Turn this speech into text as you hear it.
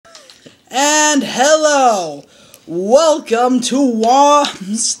And hello! Welcome to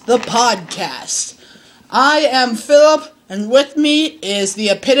WOMS, the podcast. I am Philip, and with me is the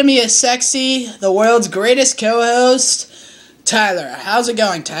epitome of sexy, the world's greatest co-host, Tyler. How's it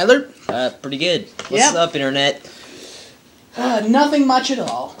going, Tyler? Pretty good. What's up, Internet? Nothing much at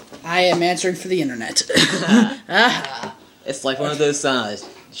all. I am answering for the Internet. It's like one of those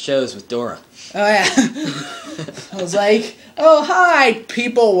shows with Dora. Oh, yeah. I was like, oh, hi,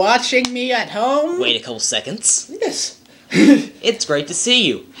 people watching me at home. Wait a couple seconds. Yes. It's great to see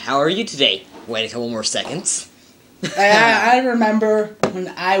you. How are you today? Wait a couple more seconds. I remember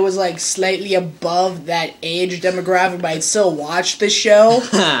when I was like slightly above that age demographic, but I'd still watch the show.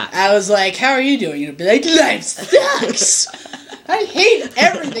 I was like, how are you doing? You'd be like, life sucks. I hate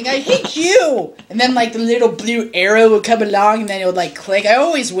everything. I hate you. And then like the little blue arrow would come along and then it would like click. I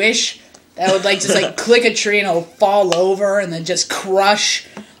always wish that I would like just like click a tree and it would fall over and then just crush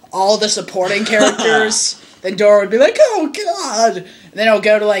all the supporting characters. Then Dora would be like, oh god. And then it would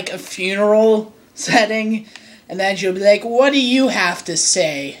go to like a funeral setting. And then she'll be like, what do you have to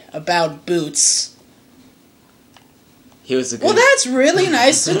say about Boots? He was a good... Well, that's really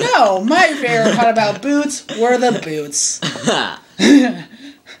nice to know. My favorite part about Boots were the boots.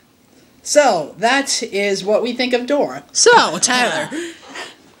 So, that is what we think of Dora. So, Tyler.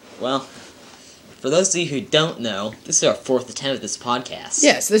 Well, for those of you who don't know, this is our 4th attempt at this podcast.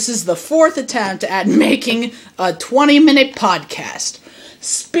 Yes, this is the 4th attempt at making a 20-minute podcast.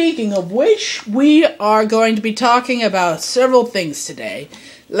 Speaking of which, we are going to be talking about several things today.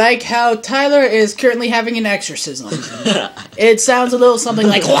 Like how Tyler is currently having an exorcism. It sounds a little something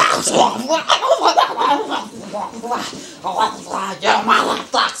like...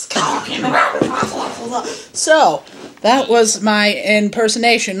 So, that was my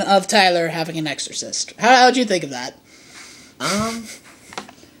impersonation of Tyler having an exorcist. How'd you think of that?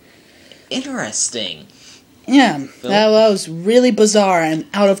 Interesting. Yeah, that was really bizarre and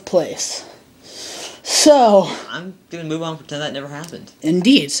out of place. So... I'm gonna move on and pretend that never happened.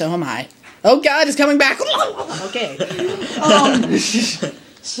 Indeed, so am I. Oh god, it's coming back! Okay.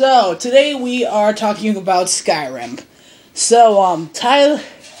 So, today we are talking about Skyrim. So, Tyler...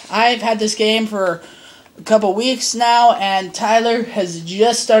 I've had this game for a couple weeks now, and Tyler has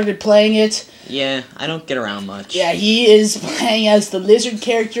just started playing it. Yeah, I don't get around much. Yeah, he is playing as the lizard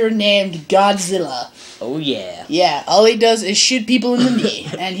character named Godzilla. Oh, yeah. Yeah, all he does is shoot people in the knee,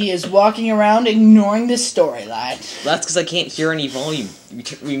 and he is walking around ignoring the storyline. Well, that's because I can't hear any volume.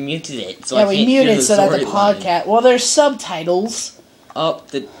 We muted it, so yeah, I can't we muted hear the so that the storyline. podcast... Well, there's subtitles. Oh,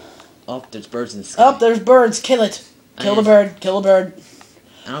 there's birds in the sky. Oh, there's birds. Kill it. Kill the bird. Kill the bird.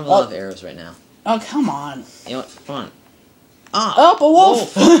 I don't have a lot of arrows right now. Oh, come on. You know what? Come on. Ah! Oh, a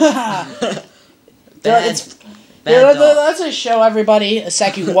wolf! Bad dog. Let's just show everybody a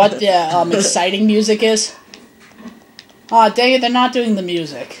second what the exciting music is. Aw, dang it, they're not doing the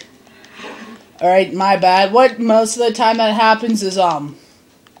music. Alright, my bad. What most of the time that happens is,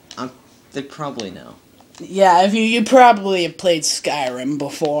 They probably know. yeah, if you probably have played Skyrim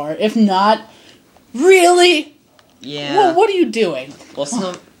before. If not, really? Yeah. Well, what are you doing?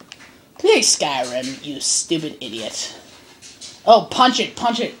 Well, Play Skyrim, you stupid idiot. Oh, punch it.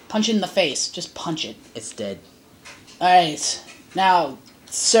 Punch it in the face. Just punch it. It's dead. Alright, now,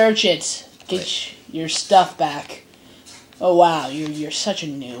 search it. Get your stuff back. Oh wow, you're such a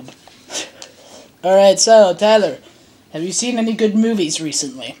noob. Alright, so, Tyler, have you seen any good movies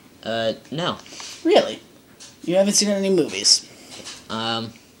recently? No. Really? You haven't seen any movies?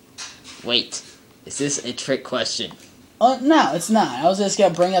 Wait. Is this a trick question? Oh, no, it's not. I was just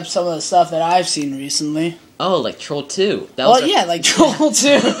gonna bring up some of the stuff that I've seen recently. Oh, like Troll 2. Yeah, like Troll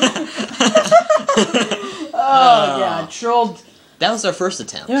 2. Oh, yeah, Troll... That was our first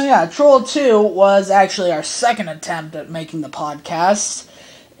attempt. Yeah, Troll 2 was actually our second attempt at making the podcast.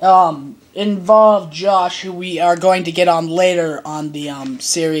 Involved Josh, who we are going to get on later on the,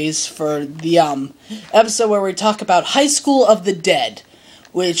 series for the, episode where we talk about High School of the Dead,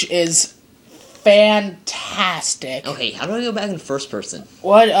 which is fantastic. Okay, how do I go back in first person?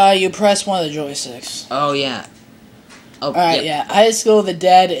 What, you press one of the joysticks. Oh, yeah. Oh, Alright, yeah. High School of the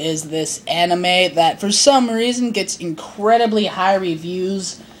Dead is this anime that for some reason gets incredibly high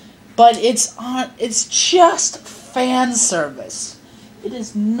reviews, but it's just fan service. It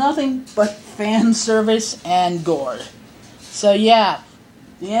is nothing but fan service and gore. So yeah,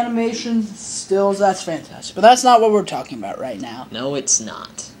 the animation stills, that's fantastic. But that's not what we're talking about right now. No, it's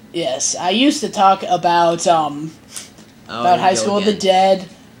not. Yes, I used to talk about High School of the Dead.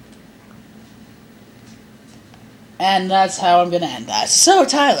 And that's how I'm gonna end that. So,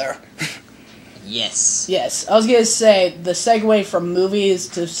 Tyler. Yes. Yes, I was gonna say the segue from movies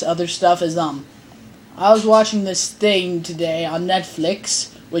to other stuff is I was watching this thing today on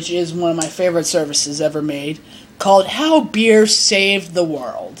Netflix, which is one of my favorite services ever made, called How Beer Saved the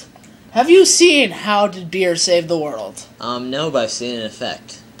World. Have you seen How Did Beer Save the World? No, but I've seen an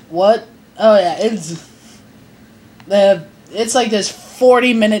effect. What? Oh yeah, it's like this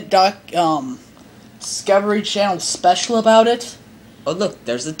 40-minute Discovery Channel special about it. Oh, look,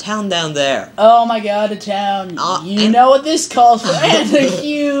 there's a town down there. Oh my god, a town. You and- know what this calls for. And a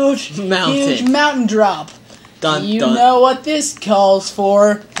huge mountain drop. Dun, You dun. know what this calls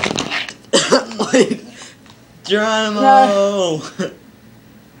for. Wait. Geronimo!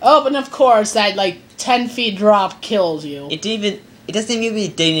 Oh, and of course, that, 10 feet drop kills you. It doesn't even give me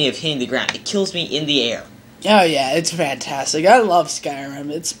the dignity of hitting the ground. It kills me in the air. Oh yeah, it's fantastic. I love Skyrim.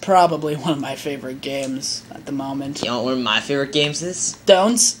 It's probably one of my favorite games at the moment. You know what one of my favorite games is?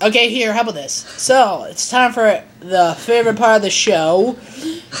 Don'ts? Okay, here, how about this? So, it's time for the favorite part of the show.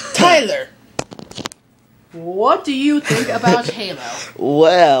 Tyler, what do you think about Halo?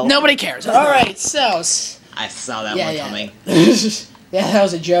 Well... Nobody cares. Alright, so... I saw that one coming. Yeah, that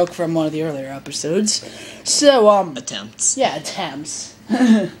was a joke from one of the earlier episodes. So, Attempts. Yeah, attempts.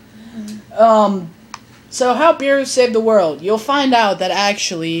 So how beer saved the world? You'll find out that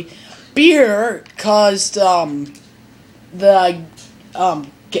actually beer caused the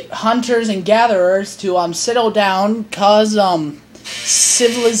hunters and gatherers to settle down, cause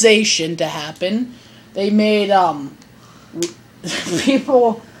civilization to happen. They made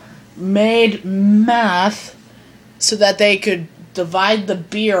people made math so that they could divide the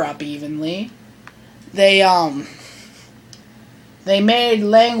beer up evenly. They made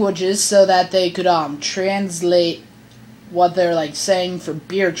languages so that they could translate what they're saying for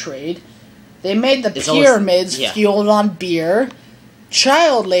beer trade. They made the pyramids fueled on beer.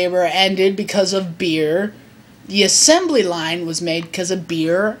 Child labor ended because of beer. The assembly line was made because of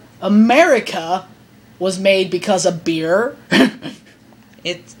beer. America was made because of beer.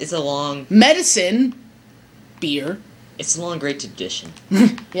 It's a long... Medicine, beer. It's a long, great tradition.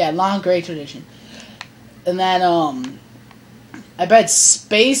 Yeah, long, great tradition. And then, I bet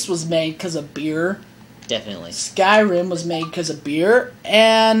space was made because of beer. Definitely. Skyrim was made because of beer.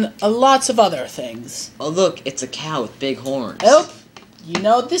 And lots of other things. Oh, look, it's a cow with big horns. Oh, you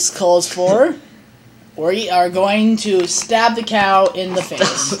know what this calls for. We are going to stab the cow in the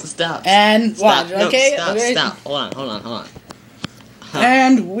face. Stop. And stop. watch, okay? No, stop, okay? stop. Hold on.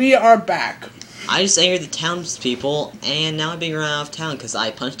 And we are back. I just angered the townspeople, and now I'm being run out of town because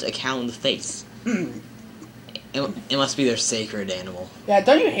I punched a cow in the face. It must be their sacred animal. Yeah,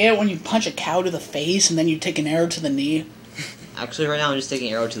 don't you hate it when you punch a cow to the face and then you take an arrow to the knee? Actually, right now I'm just taking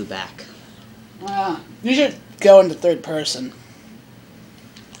an arrow to the back. You should go into third person.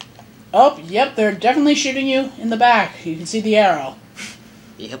 Oh, yep, they're definitely shooting you in the back. You can see the arrow.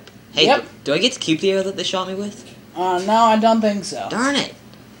 Yep. Hey, Yep. Do I get to keep the arrow that they shot me with? No, I don't think so. Darn it!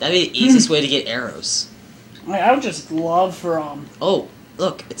 That'd be the easiest way to get arrows. I would just love for, Oh,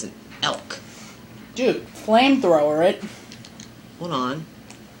 look, it's an elk. Dude, flamethrower it. Hold on.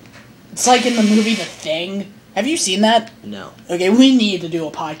 It's like in the movie The Thing. Have you seen that? No. Okay, we need to do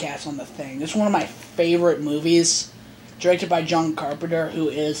a podcast on The Thing. It's one of my favorite movies. Directed by John Carpenter, who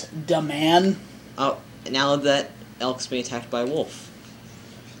is the man. Oh, now that elk's being attacked by a wolf.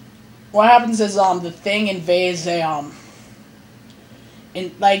 What happens is, The Thing invades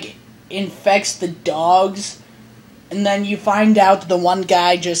infects the dogs, and then you find out that the one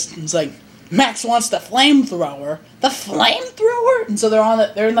guy is like, Max wants the flamethrower. The flamethrower? And so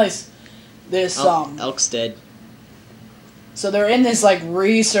they're in this elk's dead. So they're in this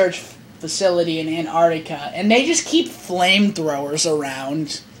research facility in Antarctica, and they just keep flamethrowers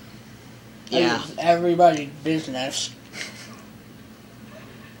around. Yeah. Everybody's business.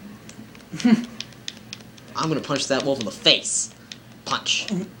 I'm gonna punch that wolf in the face. Punch.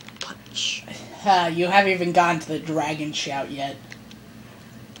 Punch. You haven't even gotten to the dragon shout yet.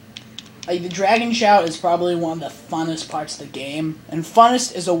 The dragon shout is probably one of the funnest parts of the game. And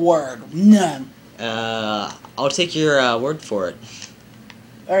funnest is a word. None. I'll take your word for it.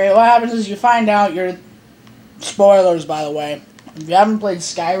 Alright, what happens is you find out spoilers, by the way. If you haven't played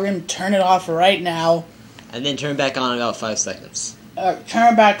Skyrim, turn it off right now. And then turn it back on in about 5 seconds.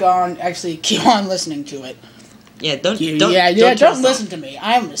 Turn it back on. Actually, keep on listening to it. Yeah, don't listen to me.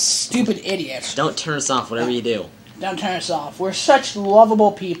 I'm a stupid idiot. Don't turn us off, whatever you do. Don't turn us off. We're such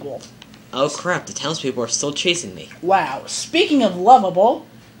lovable people. Oh crap, the townspeople are still chasing me. Wow. Speaking of lovable,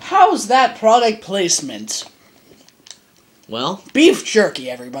 how's that product placement? Well, Beef jerky,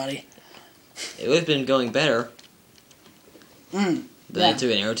 everybody. it would have been going better. But I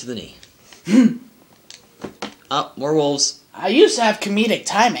took an arrow to the knee. Oh, more wolves. I used to have comedic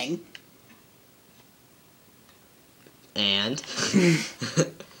timing. And?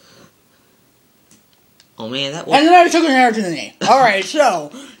 Oh man, that wolf. And then I took an arrow to the knee. Alright, so.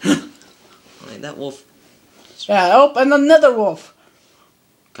 Right, that wolf. And another wolf.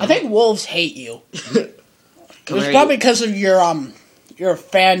 I think wolves hate you. It's probably because of your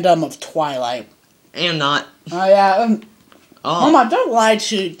fandom of Twilight. I am not. Oh, yeah. Oh. Come on, don't lie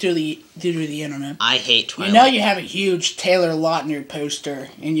to the internet. I hate Twilight. You know you have a huge Taylor Lautner poster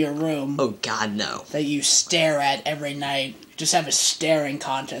in your room. Oh God, no. That you stare at every night. You just have a staring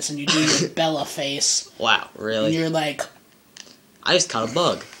contest and you do your Bella face. Wow, really? And you're like... I just caught a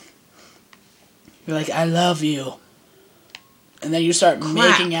bug. You're like, I love you. And then you start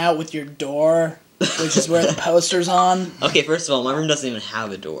making out with your door, which is where the poster's on. Okay, first of all, my room doesn't even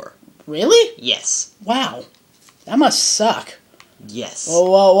have a door. Really? Yes. Wow. That must suck. Yes.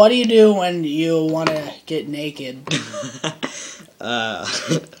 Well, what do you do when you want to get naked?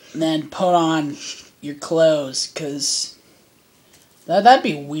 And then put on your clothes, because that'd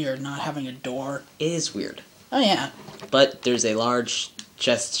be weird, not having a door. It is weird. Oh, yeah. But there's a large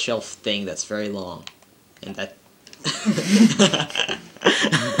chest shelf thing that's very long. And that...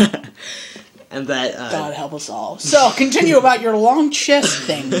 and that... God help us all. So, continue about your long chest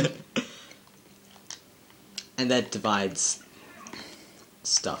thing. And that divides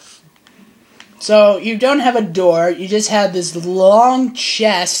stuff. So, you don't have a door, you just have this long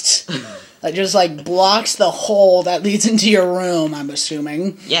chest that just, like, blocks the hole that leads into your room, I'm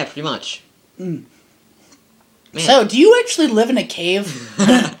assuming. Yeah, pretty much. Man. So, do you actually live in a cave?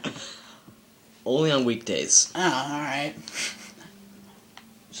 Only on weekdays. Oh, alright.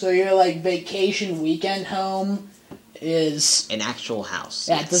 So, your, like, vacation weekend home is... An actual house.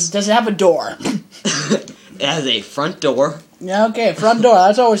 Yeah, yes. does it have a door? It has a front door. Yeah, okay, front door.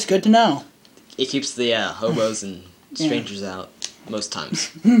 That's always good to know. It keeps the hobos and strangers out most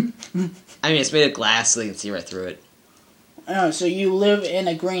times. I mean, it's made of glass so they can see right through it. Oh, so you live in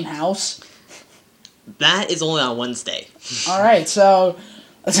a greenhouse? That is only on Wednesday. Alright, so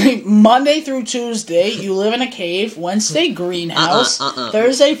let's say Monday through Tuesday, you live in a cave. Wednesday, greenhouse.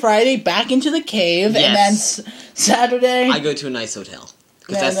 Thursday, Friday, back into the cave. Yes. And then Saturday... I go to a nice hotel.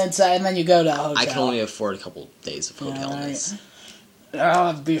 Yeah, and then you go to a hotel. I can only afford a couple days of hotel nights. I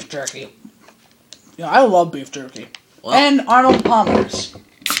love beef jerky. Yeah, I love beef jerky. Well, And Arnold Palmer's.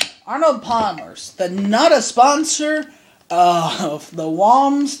 Arnold Palmer's, not a sponsor of the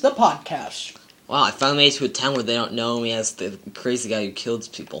Woms, the podcast. Wow, I finally made it to a town where they don't know me as the crazy guy who kills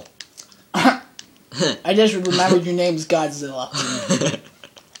people. I just remembered your name's Godzilla.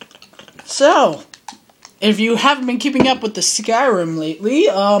 So, if you haven't been keeping up with the Skyrim lately,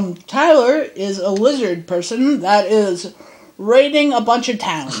 Tyler is a lizard person that is raiding a bunch of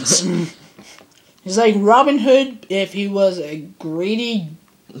towns. He's like Robin Hood if he was a greedy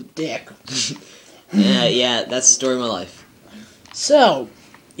dick. Yeah, that's the story of my life. So,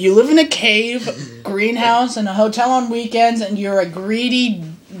 you live in a cave, greenhouse, and a hotel on weekends, and you're a greedy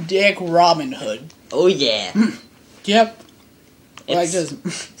dick Robin Hood. Oh yeah. Yep. It's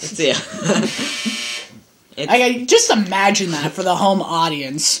I can just imagine that for the home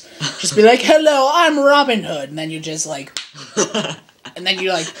audience. Just be like, hello, I'm Robin Hood. And then you just like... and then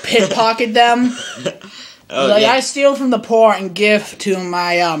you like pickpocket them. Oh, like, yeah. I steal from the poor and give to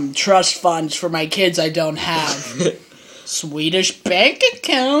my trust funds for my kids I don't have. Swedish bank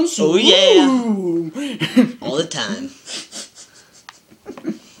accounts. Oh yeah. Ooh. All the time.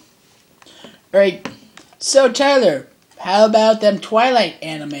 Alright, so Tyler, how about them Twilight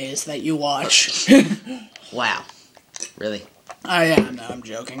animes that you watch? Wow. Really? Oh yeah, no, I'm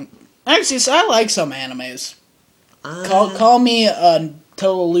joking. Actually, so I like some animes. Call me a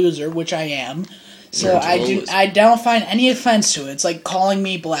total loser, which I am. So I don't find any offense to it. It's like calling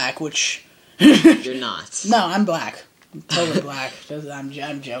me black, which... You're not. No, I'm black. I'm totally black.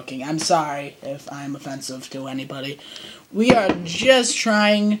 I'm joking. I'm sorry if I'm offensive to anybody. We are just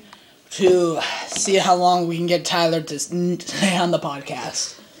trying to see how long we can get Tyler to stay on the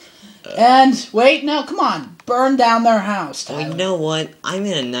podcast. And, wait, no, come on. Burn down their house, Tyler. Well, you know what? I'm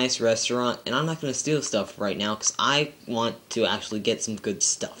in a nice restaurant, and I'm not going to steal stuff right now, because I want to actually get some good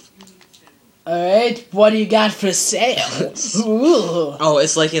stuff. Alright, what do you got for sale? Ooh. Oh,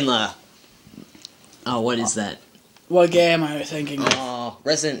 it's like in the... Oh, what is that? What game are you thinking of? Oh,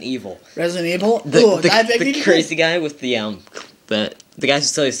 Resident Evil. Resident Evil? The crazy guy with the guys who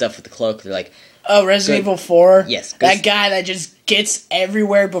sell you stuff with the cloak, they're like... Oh, Resident Evil 4? Yes. That guy that just gets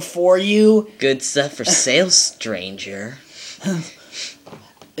everywhere before you. Good stuff for sale, stranger.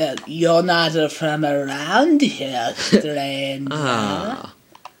 You're not from around here, stranger.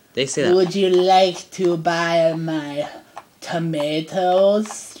 They say that. Would you like to buy my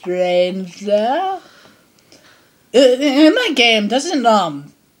tomatoes, stranger? In that game,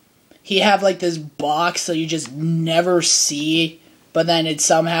 doesn't he have like this box that you just never see, but then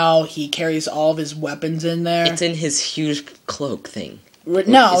he carries all of his weapons in there? It's in his huge cloak thing.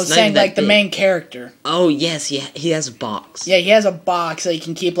 No, I was saying like the main character. Oh yes, he has a box. Yeah, he has a box that he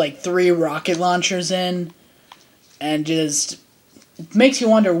can keep like 3 rocket launchers in, and just makes you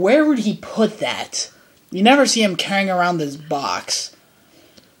wonder, where would he put that? You never see him carrying around this box.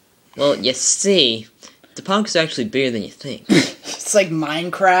 Well, you see, the box is actually bigger than you think. It's like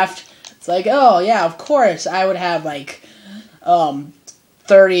Minecraft. It's like, oh yeah, of course I would have like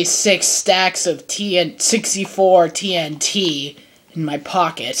 36 stacks of 64 TNT in my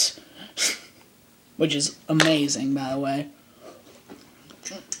pocket, which is amazing, by the way.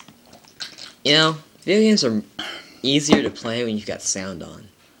 You know, video games are easier to play when you've got sound on.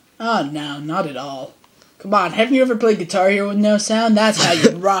 Oh no, not at all. Come on, haven't you ever played Guitar Hero with no sound? That's how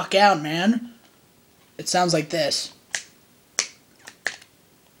you rock out, man. It sounds like this.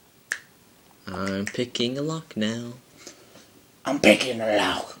 I'm picking a lock now. I'm picking a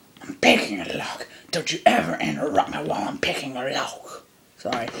lock. I'm picking a lock. Don't you ever interrupt me while I'm picking a lock.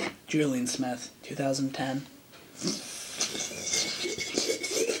 Sorry, Julian Smith, 2010.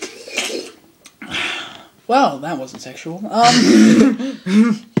 Well, that wasn't sexual.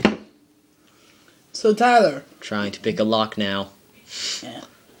 So Tyler. Trying to pick a lock now. Yeah.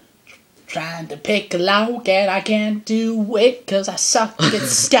 Trying to pick a lock and I can't do it 'cause I suck at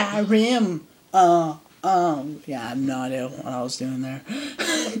Skyrim. Yeah, I have no idea what I was doing there.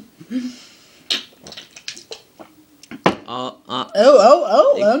 Oh,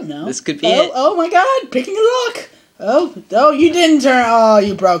 no. This could be it. Oh my god, picking a lock. Oh, you didn't turn. Oh,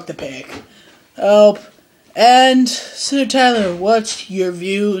 you broke the pick. Oh, and so Tyler, what's your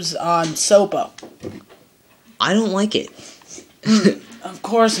views on SOPA? I don't like it. Of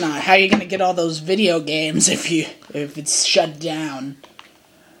course not. How are you gonna get all those video games if it's shut down?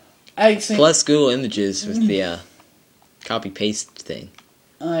 Plus Google Images with the copy-paste thing.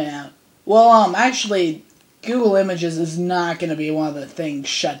 Oh, yeah. Well, actually, Google Images is not going to be one of the things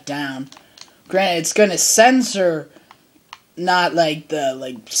shut down. Granted, it's going to censor, not like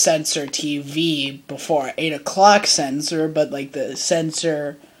the, censor TV before 8 o'clock censor, but, the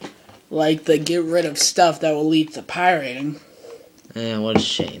censor, the get rid of stuff that will lead to pirating. What a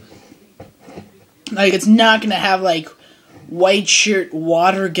shame. It's not going to have, white shirt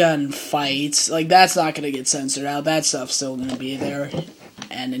water gun fights. That's not going to get censored out. That stuff's still going to be there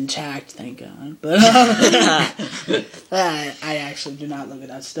and intact, thank God. But I actually do not look at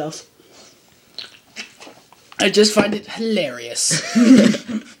that stuff. I just find it hilarious.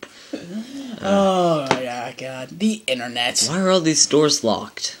 Oh, yeah, God. The internet. Why are all these doors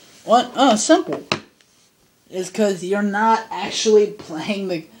locked? What? Oh, simple. It's because you're not actually playing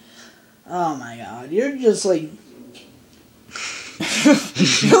the... Oh, my God. You're just,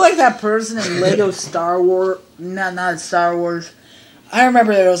 You're like that person in Lego Star Wars. Not Star Wars. I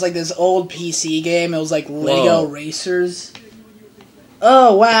remember there was this old PC game. It was Lego Racers.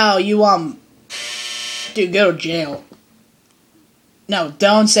 Oh wow, you dude, go to jail. No,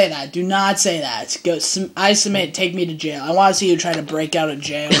 don't say that. Do not say that. I submit. Take me to jail. I want to see you try to break out of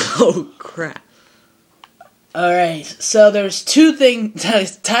jail. Oh crap. Alright, so there's 2 things.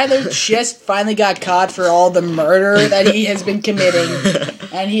 Tyler just finally got caught for all the murder that he has been committing,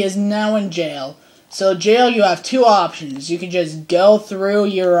 and he is now in jail. So jail, you have 2 options. You can just go through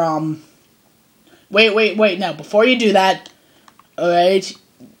your, Wait, no, before you do that, alright,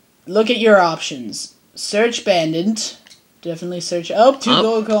 look at your options. Search Bandit. Definitely search. Oh, 2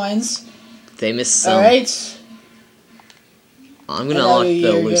 gold coins. They missed some. Alright. I'm gonna unlock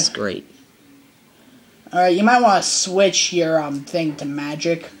the loose grate. Alright, you might want to switch your thing to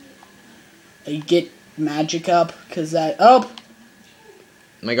magic. You get magic up, because that... Oh!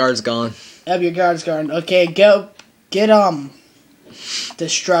 My guard's gone. Oh, your guard's gone. Okay, go... Get,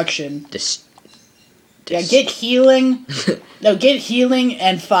 destruction. Yeah, get healing. No, get healing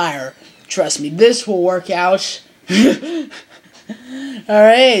and fire. Trust me, this will work out.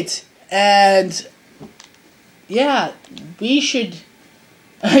 Alright, and... Yeah, we should...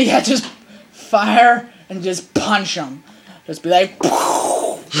 yeah, just fire... and just punch them. Just be like...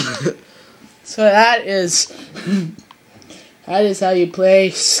 So that is how you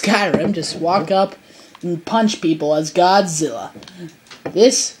play Skyrim. Just walk up and punch people as Godzilla.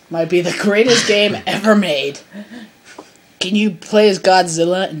 This might be the greatest game ever made. Can you play as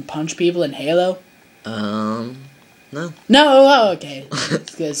Godzilla and punch people in Halo? No. No? Oh, okay. I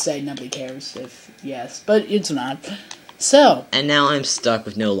was gonna say nobody cares if yes, but it's not. So, And now I'm stuck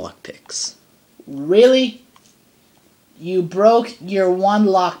with no lockpicks. really? You broke your one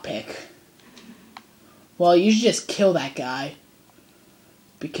lockpick. Well, you should just kill that guy.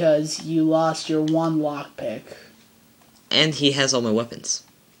 Because you lost your one lockpick. And he has all my weapons.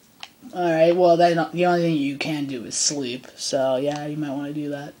 Alright, well, then the only thing you can do is sleep. So, yeah, you might want to do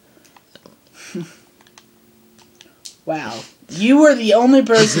that. Wow. You were the only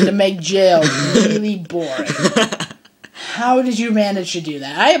person to make jail really boring. How did you manage to do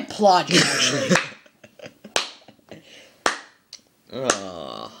that? I applaud you, actually.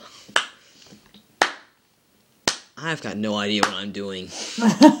 I've got no idea what I'm doing.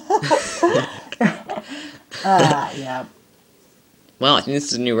 Yeah. Well, I think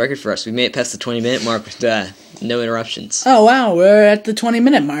this is a new record for us. We made it past the 20-minute mark with no interruptions. Oh, wow, we're at the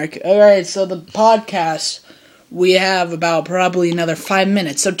 20-minute mark. Alright, so the podcast, we have about probably another 5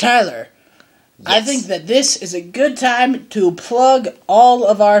 minutes. So, Tyler, Yes. I think that this is a good time to plug all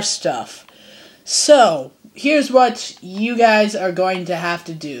of our stuff. So, here's what you guys are going to have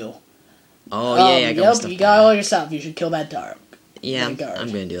to do. Oh, yeah, I got my Yep, stuff you got back. all your stuff. You should kill that dog. Yeah, my guard. I'm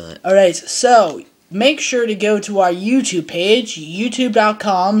gonna do that. Alright, so make sure to go to our YouTube page,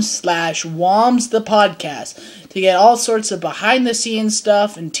 youtube.com/WOMSThePodcast, to get all sorts of behind-the-scenes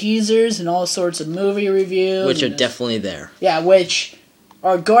stuff and teasers and all sorts of movie reviews. Which are and definitely there. Yeah, which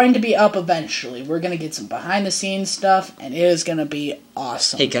are going to be up eventually. We're going to get some behind-the-scenes stuff, and it is going to be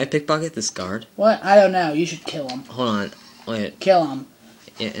awesome. Hey, can I pickpocket this guard? What? I don't know. You should kill him. Hold on. Wait. Kill him.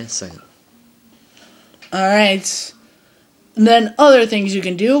 Yeah, in a second. Alright. And then other things you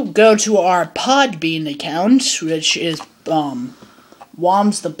can do, go to our Podbean account, which is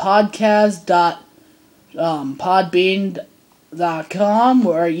womsthepodcast.podbean.com,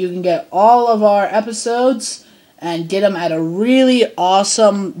 where you can get all of our episodes and get them at a really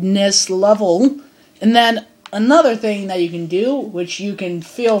awesomeness level. And then another thing that you can do, which you can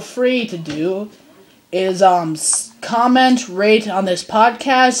feel free to do, is comment, rate on this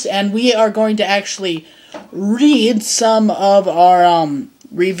podcast, and we are going to actually read some of our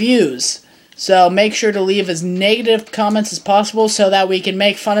reviews. So make sure to leave as negative comments as possible so that we can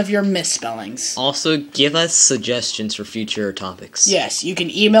make fun of your misspellings. Also, give us suggestions for future topics. Yes, you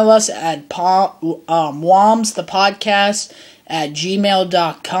can email us at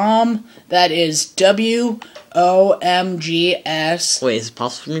womsthepodcast@gmail.com. That is WOMGS. Wait, is it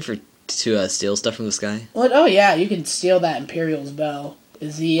possible for me to steal stuff from this guy? What? Oh yeah, you can steal that Imperial's bow.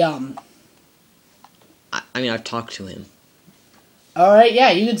 Is the I mean, I've talked to him. All right,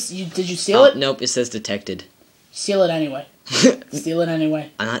 yeah. Did you steal it? Nope, it says detected. Steal it anyway. Steal it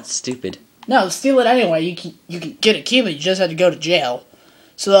anyway. I'm not stupid. No, steal it anyway. You can get it, keep it. You just have to go to jail.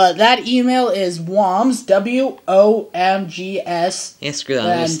 So that email is WOMS WOMGS. Yeah, screw that. I'm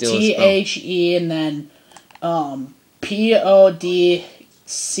gonna And steal his spell. THE and then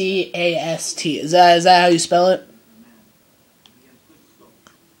PODCAST. Is that how you spell it?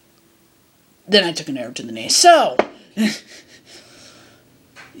 Then I took an arrow to the knee. So,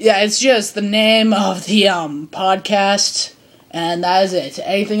 yeah, it's just the name of the podcast, and that is it.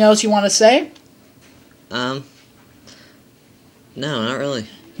 Anything else you want to say? No, not really.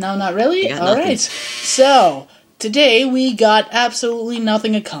 No, not really? I got All nothing. right. So, today we got absolutely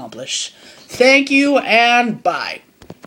nothing accomplished. Thank you, and bye.